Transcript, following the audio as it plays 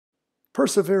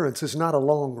Perseverance is not a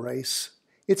long race.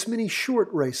 It's many short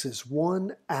races,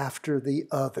 one after the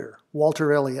other.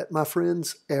 Walter Elliot, my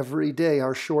friends, every day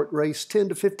our short race, 10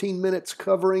 to 15 minutes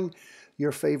covering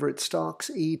your favorite stocks,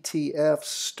 ETFs.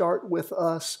 Start with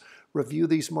us. Review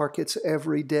these markets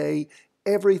every day.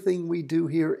 Everything we do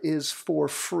here is for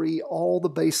free. All the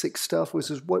basic stuff,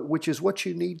 which is what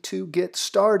you need to get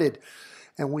started.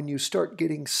 And when you start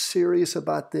getting serious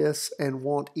about this and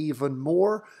want even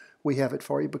more, we have it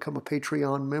for you. Become a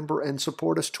Patreon member and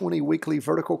support us. 20 weekly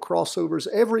vertical crossovers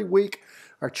every week.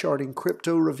 Our charting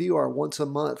crypto review, our once a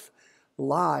month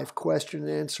live question and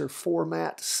answer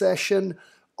format session,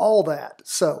 all that.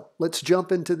 So let's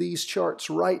jump into these charts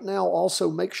right now.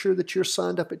 Also, make sure that you're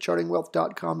signed up at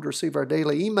chartingwealth.com to receive our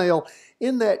daily email.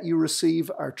 In that, you receive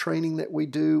our training that we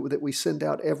do, that we send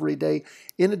out every day,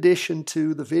 in addition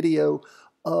to the video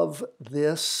of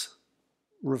this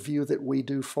review that we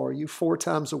do for you 4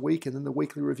 times a week, and then the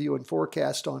weekly review and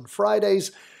forecast on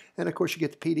Fridays. And of course, you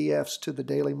get the PDFs to the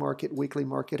daily market, weekly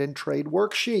market, and trade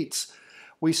worksheets.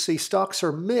 We see stocks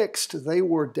are mixed. They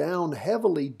were down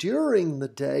heavily during the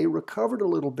day, recovered a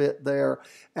little bit there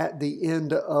at the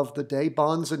end of the day.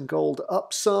 Bonds and gold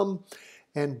up some,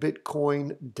 and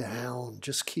Bitcoin down.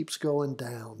 Just keeps going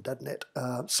down, doesn't it?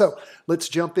 So let's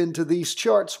jump into these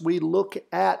charts. We look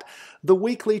at the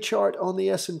weekly chart on the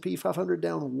S&P 500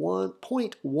 down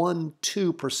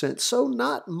 1.12%. So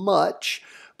not much,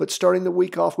 but starting the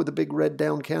week off with a big red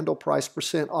down candle, price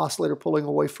percent oscillator pulling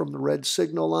away from the red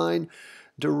signal line.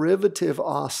 Derivative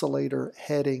oscillator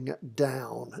heading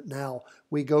down. Now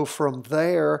we go from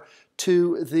there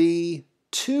to the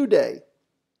 2-day.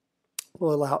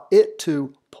 We'll allow it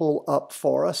to pull up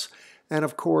for us. And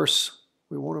of course,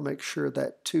 we want to make sure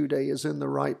that 2-day is in the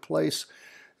right place.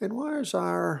 And we're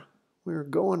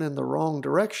going in the wrong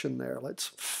direction there.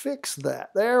 Let's fix that.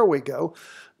 There we go.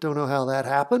 Don't know how that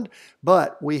happened,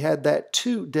 but we had that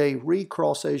 2-day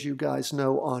recross, as you guys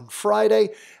know, on Friday.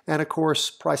 And of course,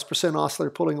 price percent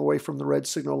oscillator pulling away from the red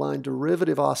signal line.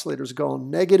 Derivative oscillator's gone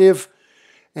negative.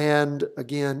 And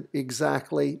again,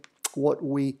 exactly what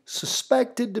we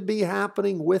suspected to be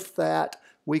happening with that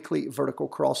weekly vertical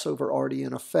crossover already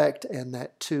in effect and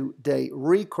that 2-day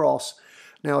recross.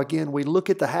 Now again, we look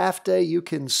at the half day, you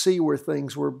can see where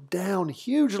things were down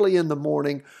hugely in the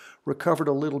morning, recovered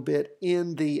a little bit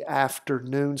in the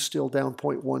afternoon, still down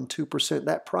 0.12%.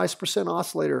 That price percent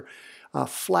oscillator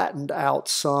flattened out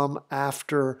some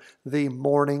after the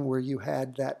morning, where you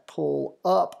had that pull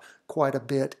up quite a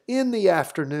bit in the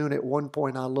afternoon. At one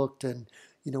point I looked, and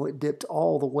it dipped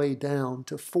all the way down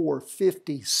to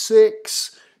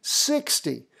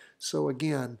 456.60. So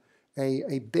again,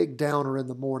 a big downer in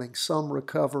the morning, some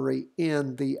recovery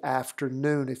in the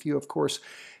afternoon. If you, of course,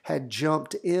 had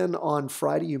jumped in on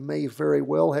Friday, you may very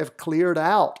well have cleared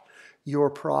out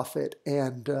your profit.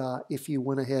 And if you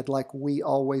went ahead, like we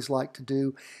always like to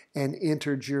do, and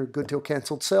entered your good till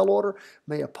canceled sell order,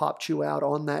 may have popped you out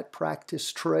on that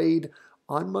practice trade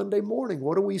on Monday morning.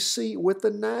 What do we see with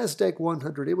the NASDAQ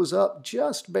 100? It was up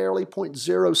just barely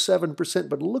 0.07%,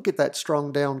 but look at that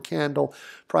strong down candle.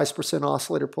 Price percent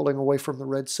oscillator pulling away from the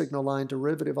red signal line.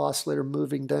 Derivative oscillator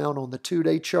moving down on the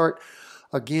 2-day chart.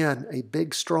 Again, a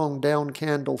big strong down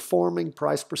candle forming.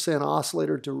 Price percent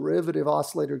oscillator, derivative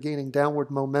oscillator gaining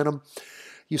downward momentum.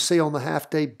 You see on the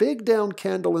half-day, big down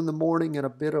candle in the morning and a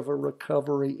bit of a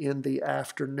recovery in the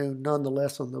afternoon.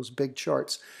 Nonetheless, on those big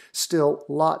charts, still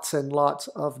lots and lots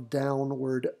of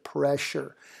downward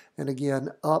pressure. And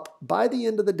again, up by the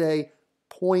end of the day,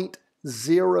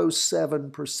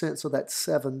 0.07%, so that's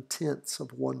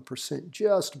 0.7%,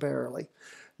 just barely.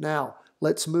 Now,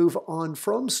 let's move on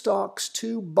from stocks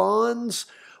to bonds.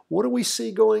 What do we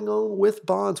see going on with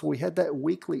bonds? We had that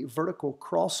weekly vertical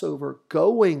crossover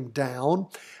going down.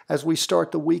 As we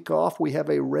start the week off, we have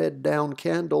a red down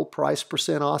candle, price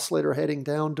percent oscillator heading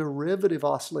down, derivative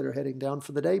oscillator heading down.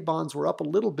 For the day, bonds were up a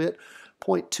little bit,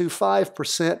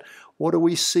 0.25%. What do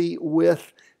we see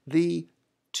with the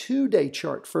 2-day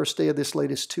chart? First day of this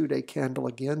latest 2-day candle,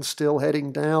 again, still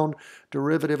heading down.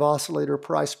 Derivative oscillator,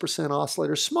 price percent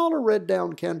oscillator, smaller red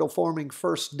down candle forming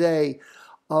first day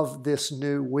of this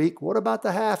new week. What about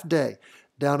the half day?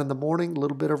 Down in the morning, a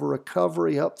little bit of a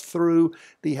recovery up through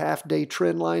the half-day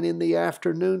trend line in the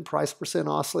afternoon. Price percent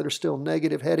oscillator still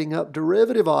negative, heading up.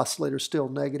 Derivative oscillator still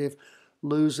negative,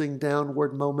 losing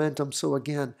downward momentum. So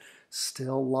again,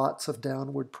 still lots of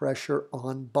downward pressure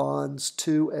on bonds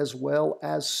too, as well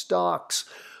as stocks.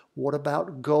 What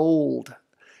about gold?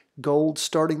 Gold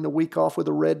starting the week off with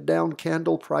a red down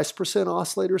candle. Price percent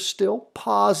oscillator still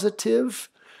positive.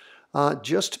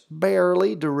 Just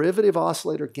barely. Derivative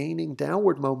oscillator gaining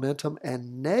downward momentum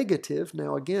and negative.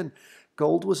 Now again,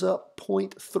 Gold was up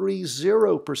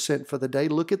 0.30% for the day.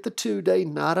 Look at the 2-day,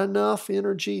 not enough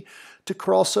energy to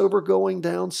cross over going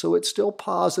down, so it's still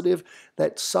positive.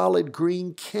 That solid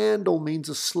green candle means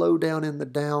a slowdown in the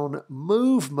down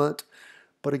movement.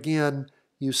 But again,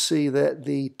 you see that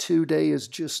the 2-day is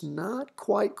just not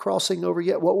quite crossing over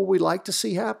yet. What would we like to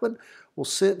see happen? Well,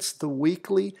 since the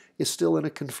weekly is still in a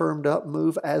confirmed up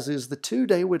move, as is the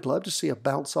 2-day, we'd love to see a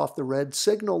bounce off the red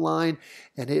signal line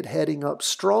and it heading up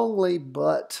strongly,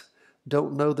 but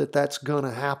don't know that that's going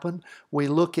to happen. We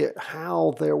look at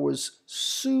how there was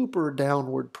super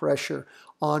downward pressure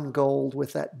on gold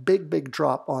with that big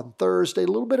drop on Thursday. A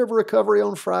little bit of a recovery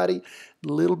on Friday,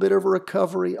 a little bit of a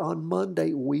recovery on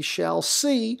Monday. We shall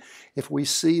see. If we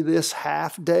see this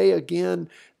half day again,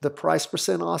 the price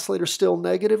percent oscillator still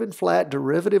negative and flat,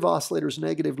 derivative oscillators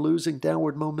negative, losing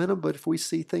downward momentum. But if we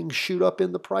see things shoot up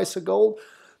in the price of gold,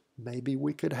 maybe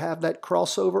we could have that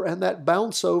crossover and that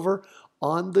bounce over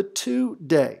on the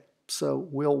 2-day. So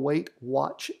we'll wait,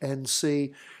 watch, and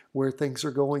see where things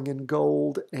are going in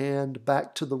gold. And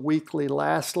back to the weekly.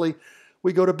 Lastly,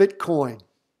 we go to Bitcoin.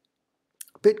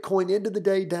 Bitcoin ended the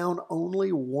day down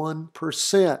only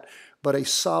 1%, but a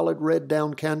solid red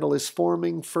down candle is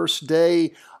forming. First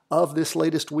day of this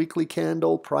latest weekly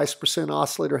candle, price percent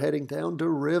oscillator heading down,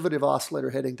 derivative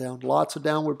oscillator heading down. Lots of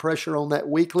downward pressure on that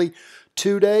weekly.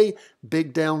 2-day,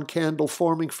 big down candle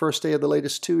forming. First day of the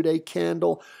latest 2-day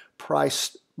candle.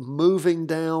 Price moving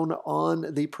down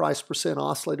on the price percent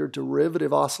oscillator,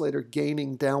 derivative oscillator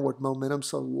gaining downward momentum.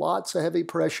 So lots of heavy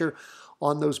pressure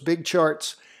on those big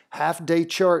charts. Half-day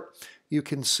chart, you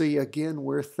can see again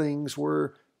where things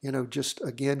were, just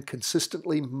again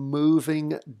consistently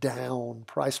moving down.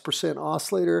 Price percent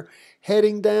oscillator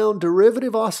heading down,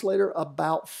 derivative oscillator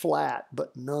about flat,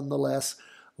 but nonetheless,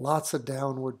 lots of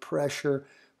downward pressure.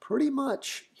 Pretty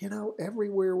much,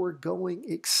 everywhere we're going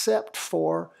except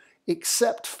for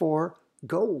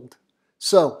gold.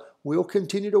 So we'll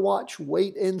continue to watch,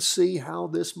 wait and see how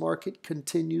this market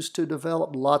continues to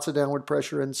develop. Lots of downward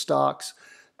pressure in stocks,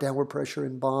 downward pressure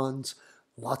in bonds,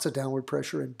 lots of downward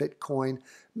pressure in Bitcoin.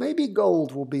 Maybe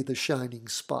gold will be the shining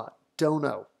spot. Don't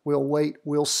know. We'll wait.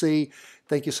 We'll see.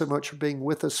 Thank you so much for being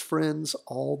with us, friends.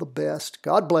 All the best.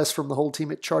 God bless from the whole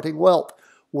team at Charting Wealth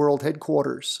World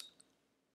Headquarters.